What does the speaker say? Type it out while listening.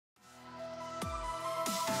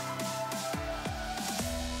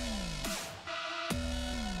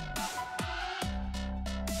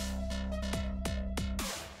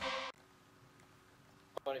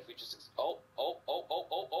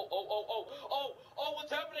Oh,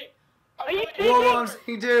 what's happening? Are you kidding me? Whoa, I'm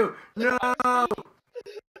seeing two. No! Oh,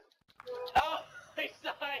 he's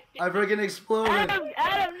dying. I freaking exploded.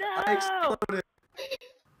 Adam, no! I exploded.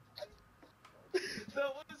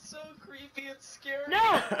 That was so creepy and scary.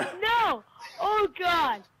 No! No! Oh,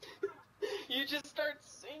 God! You just start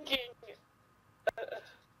sinking.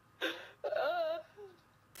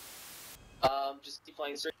 Just keep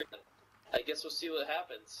flying straight. I guess we'll see what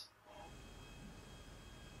happens.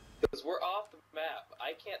 Because we're off the map.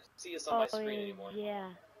 I can't see us on my screen anymore. Yeah.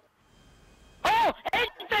 Oh! It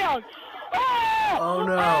failed! Oh! Oh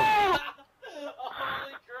no! Oh!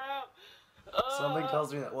 Holy crap! Something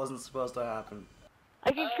tells me that wasn't supposed to happen.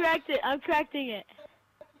 I can correct it. I'm correcting it.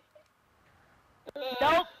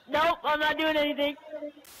 Nope. Nope. I'm not doing anything.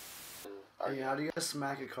 Hey, how do you guys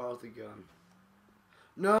smack a car with a gun?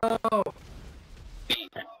 No! B.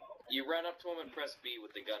 You run up to him and press B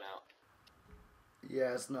with the gun out.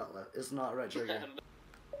 Yeah, it's not left. It's not right trigger.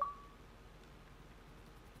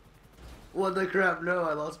 What the crap? No,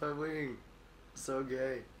 I lost my wing. So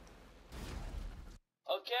gay.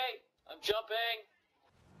 Okay, I'm jumping.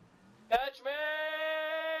 Catch me!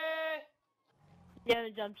 You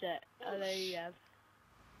haven't jumped yet. Oh, there you have.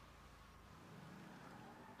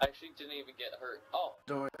 I actually didn't even get hurt. Oh,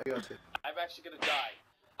 Don't worry, I got you. I'm actually gonna die.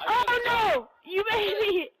 Oh no! You made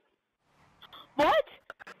me. What?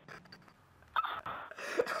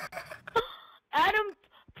 Adam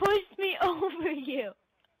pushed me over you.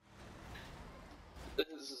 This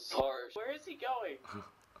is harsh. Where is he going?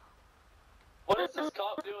 What is this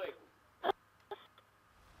cop doing?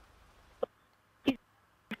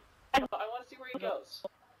 I want to see where he goes.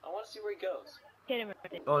 I want to see where he goes. Hit him.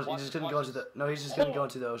 Oh, he's just gonna go into the. No, he's just gonna go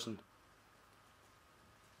into the ocean.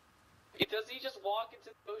 Does he just walk into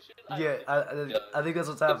the ocean? Yeah, I think that's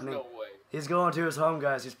what's happening. There's no way. He's going to his home,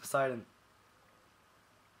 guys. He's Poseidon.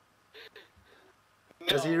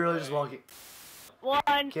 Is he really just walking? One.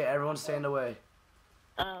 Okay, everyone stand away.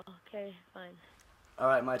 Oh, okay, fine.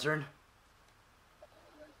 Alright, my turn.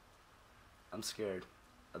 I'm scared.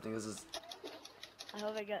 I think this is... I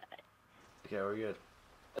hope I got... Okay, we're good.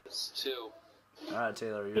 That's two. Alright,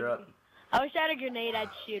 Taylor, you're up. I wish I had a grenade, I'd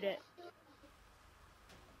shoot it.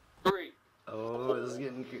 Three. Oh, this is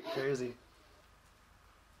getting crazy.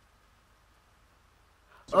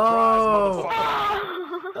 Surprise,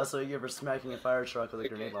 Oh! That's what you get for smacking a fire truck with a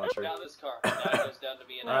grenade launcher. Now this car. Now it goes down to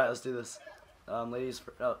me and Alright, let's do this. Ladies,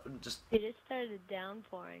 just... It just started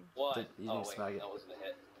downpouring. One. You Oh didn't wait, smack it. that wasn't a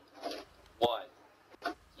hit. One.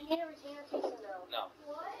 You can't retain your piece of milk. No.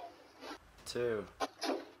 What? 2.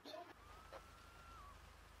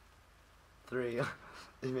 3. You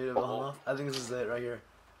made it all off? I think this is it right here.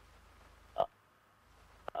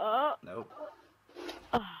 Nope.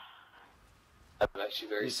 I'm actually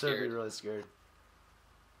very You should scared. be really scared.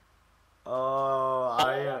 Oh,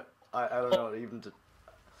 I don't know what even to...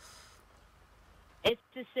 It's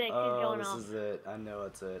the 6, it's Oh, going this off. is it. I know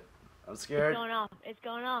it's it. I'm It's scared. going off, it's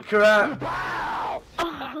going off. Crap!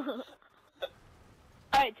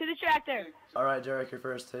 Alright, to the tractor. Alright, Derick, you're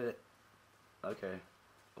first. Hit it. Okay.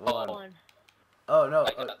 1. One. Oh, no.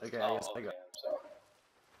 I got Okay, oh, I guess I got...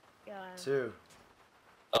 Got 2.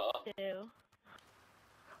 2.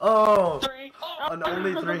 Oh! 3. Oh! And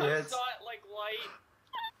only 3 I hits. saw it like light.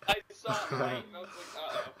 I saw it light and I was like,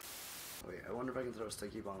 uh-oh. Wait, I wonder if I can throw a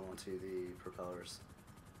sticky bomb onto the propellers.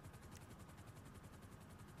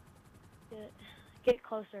 Get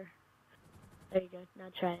closer. There you go, now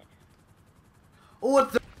try it. Oh,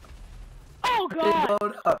 what the? Oh It god!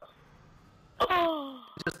 blowed up. Oh!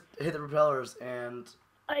 Just hit the propellers and...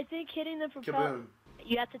 I think hitting the propeller... Kaboom.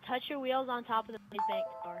 You have to touch your wheels on top of the bank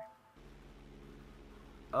door.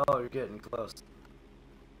 Oh, you're getting close.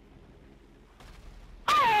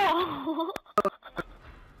 Oh!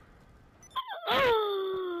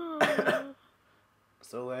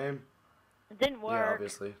 So lame. It didn't work. Yeah,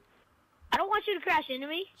 obviously. I don't want you to crash into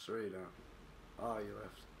me. Sure you don't. Oh, you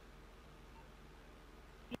left.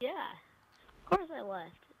 Yeah. Of course I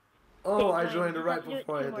left. Oh, Okay, I fine. joined it Just right have to do it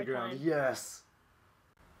before I two hit the more ground. times. Yes!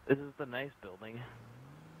 This is the nice building.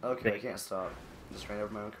 Okay, I can't stop. Just ran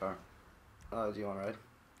over my own car. Do you want to ride?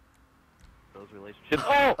 Those relationships.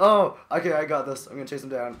 Oh! Oh! Okay, I got this. I'm gonna chase him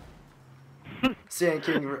down. Sand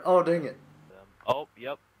King. Oh, dang it. Oh,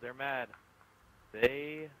 yep, they're mad.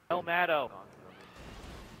 Elgato.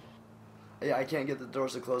 Yeah, I can't get the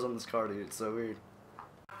doors to close on this car, dude. It's so weird.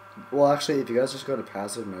 Well, actually, if you guys just go to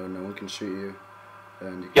passive mode, no one can shoot you.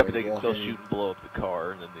 And you Yeah, can but they can walk still in. shoot and blow up the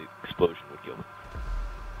car, and then the explosion would kill them.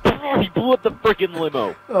 Oh, he blew up the freaking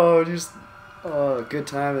limo. Oh, just... Oh, good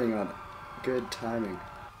timing on it. Good timing.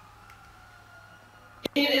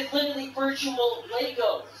 It is literally virtual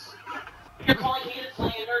Legos. You're calling me to play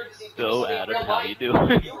a nerd because he's So, doing Adam, real how life. you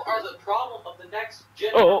doing? You are the problem of the next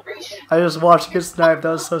Oh. generation. I just watched you get sniped.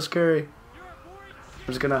 That was so scary. I'm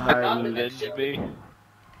just gonna hide. And, Avenge me.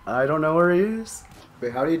 I don't know where he is.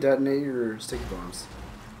 Wait, how do you detonate your sticky bombs?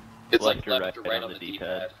 It's Left like or left or right on the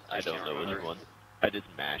D-pad. I don't know which one. I just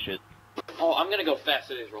mash it. Oh, I'm gonna go fast.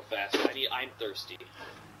 It is real fast. I'm thirsty.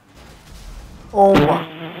 Oh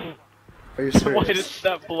my. Are you Why did serious?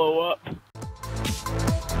 that blow up?